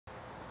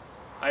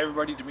Hi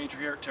everybody,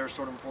 Dimitri here at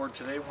Terrasordum Ford.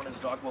 Today I wanted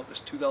to talk about this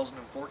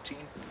 2014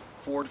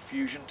 Ford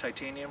Fusion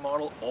Titanium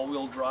model,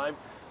 all-wheel drive.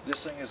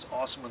 This thing is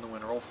awesome in the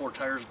winter. All four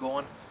tires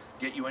going,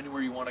 get you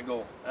anywhere you want to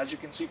go. As you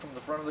can see from the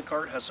front of the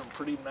car, it has some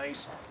pretty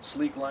nice,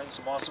 sleek lines,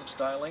 some awesome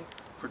styling.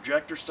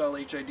 Projector-style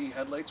HID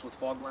headlights with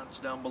fog lamps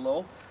down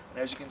below. And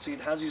as you can see, it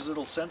has these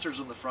little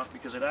sensors in the front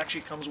because it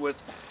actually comes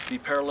with the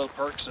parallel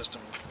park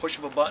system. Push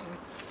of a button,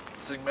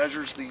 the thing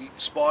measures the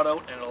spot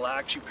out and it'll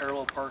actually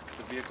parallel park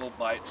the vehicle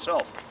by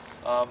itself.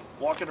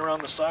 Walking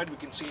around the side, we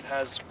can see it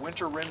has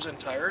winter rims and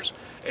tires.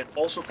 It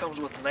also comes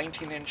with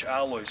 19-inch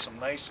alloys, some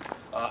nice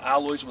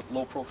alloys with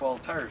low-profile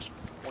tires.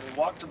 When we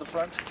walk to the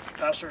front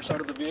passenger side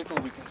of the vehicle,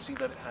 we can see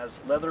that it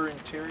has leather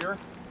interior,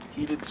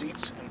 heated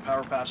seats, and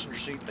power passenger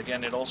seat.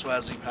 Again, it also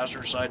has the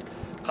passenger side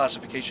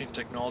classification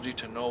technology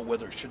to know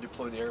whether it should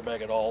deploy the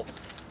airbag at all.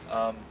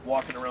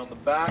 Walking around the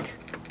back,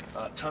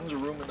 tons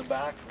of room in the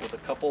back with a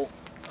couple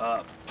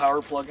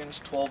power plug-ins,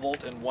 12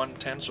 volt and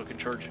 110, so it can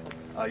charge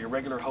your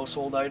regular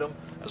household item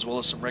as well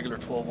as some regular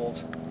 12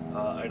 volt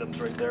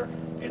items right there.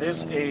 It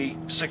is a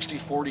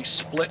 60-40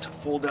 split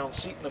fold down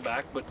seat in the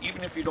back, but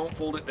even if you don't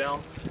fold it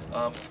down,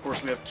 of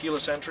course we have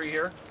keyless entry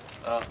here.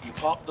 You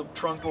pop the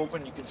trunk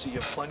open, you can see you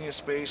have plenty of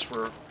space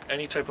for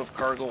any type of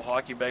cargo,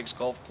 hockey bags,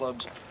 golf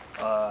clubs,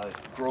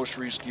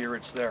 groceries, gear,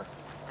 it's there.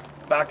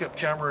 Backup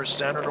camera is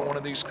standard on one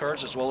of these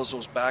cars, as well as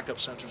those backup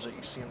sensors that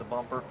you see in the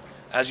bumper.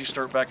 As you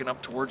start backing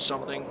up towards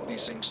something,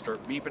 these things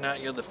start beeping at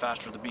you. The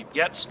faster the beep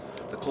gets,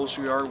 the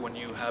closer you are. When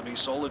you have a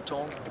solid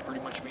tone, it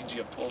pretty much means you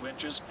have 12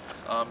 inches.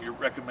 You're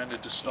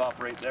recommended to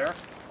stop right there.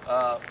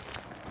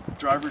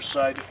 Driver's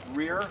side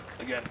rear,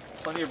 again,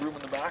 plenty of room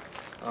in the back.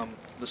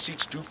 The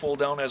seats do fold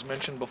down, as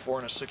mentioned before,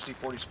 in a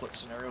 60-40 split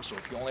scenario, so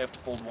if you only have to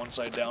fold one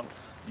side down,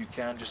 you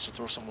can, just to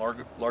throw some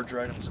larger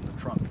items in the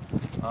trunk.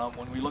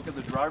 When we look at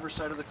the driver's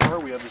side of the car,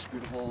 we have this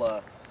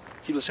beautiful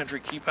keyless entry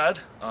keypad.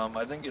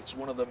 I think it's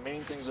one of the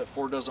main things that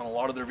Ford does on a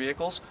lot of their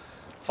vehicles.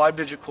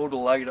 5-digit code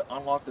will allow you to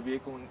unlock the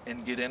vehicle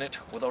and get in it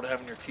without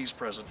having your keys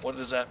present. What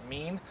does that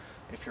mean?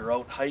 If you're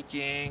out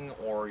hiking,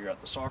 or you're at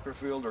the soccer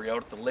field, or you're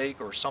out at the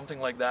lake, or something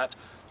like that,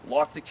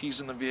 lock the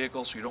keys in the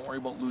vehicle so you don't worry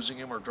about losing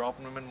them or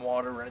dropping them in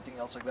water or anything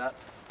else like that.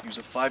 Use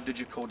a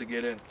 5-digit code to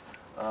get in.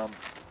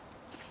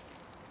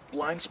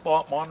 Blind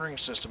spot monitoring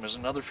system is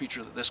another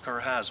feature that this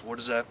car has. What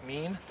does that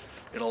mean?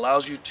 It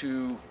allows you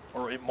to,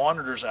 or it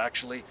monitors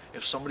actually,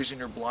 if somebody's in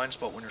your blind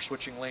spot when you're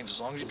switching lanes.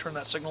 As long as you turn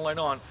that signal light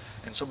on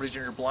and somebody's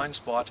in your blind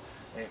spot,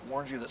 it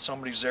warns you that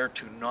somebody's there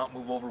to not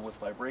move over with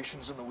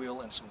vibrations in the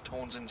wheel and some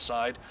tones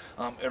inside.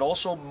 It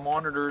also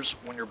monitors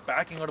when you're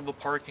backing out of a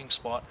parking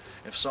spot.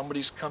 If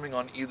somebody's coming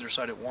on either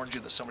side, it warns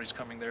you that somebody's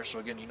coming there. So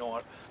again, you know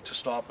how to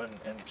stop and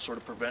sort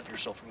of prevent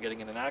yourself from getting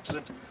in an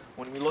accident.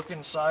 When we look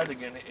inside,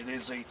 again, it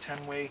is a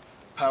 10-way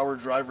power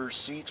driver's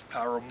seat,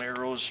 power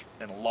mirrors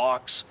and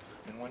locks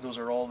and windows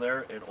are all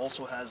there. It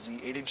also has the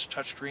 8-inch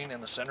touchscreen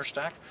in the center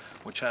stack,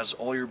 which has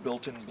all your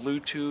built-in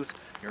Bluetooth,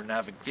 your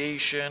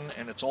navigation,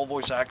 and it's all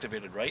voice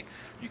activated, right?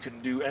 You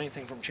can do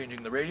anything from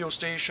changing the radio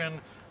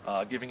station,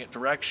 giving it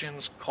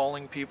directions,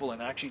 calling people,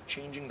 and actually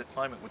changing the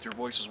climate with your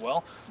voice as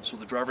well, so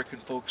the driver can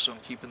focus on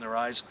keeping their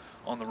eyes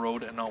on the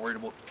road and not worried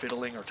about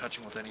fiddling or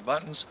touching with any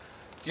buttons.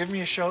 Give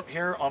me a shout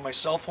here on my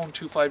cell phone,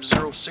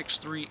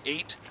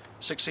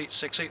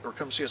 250-638-6868, or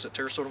come see us at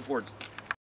Terrasordum Ford.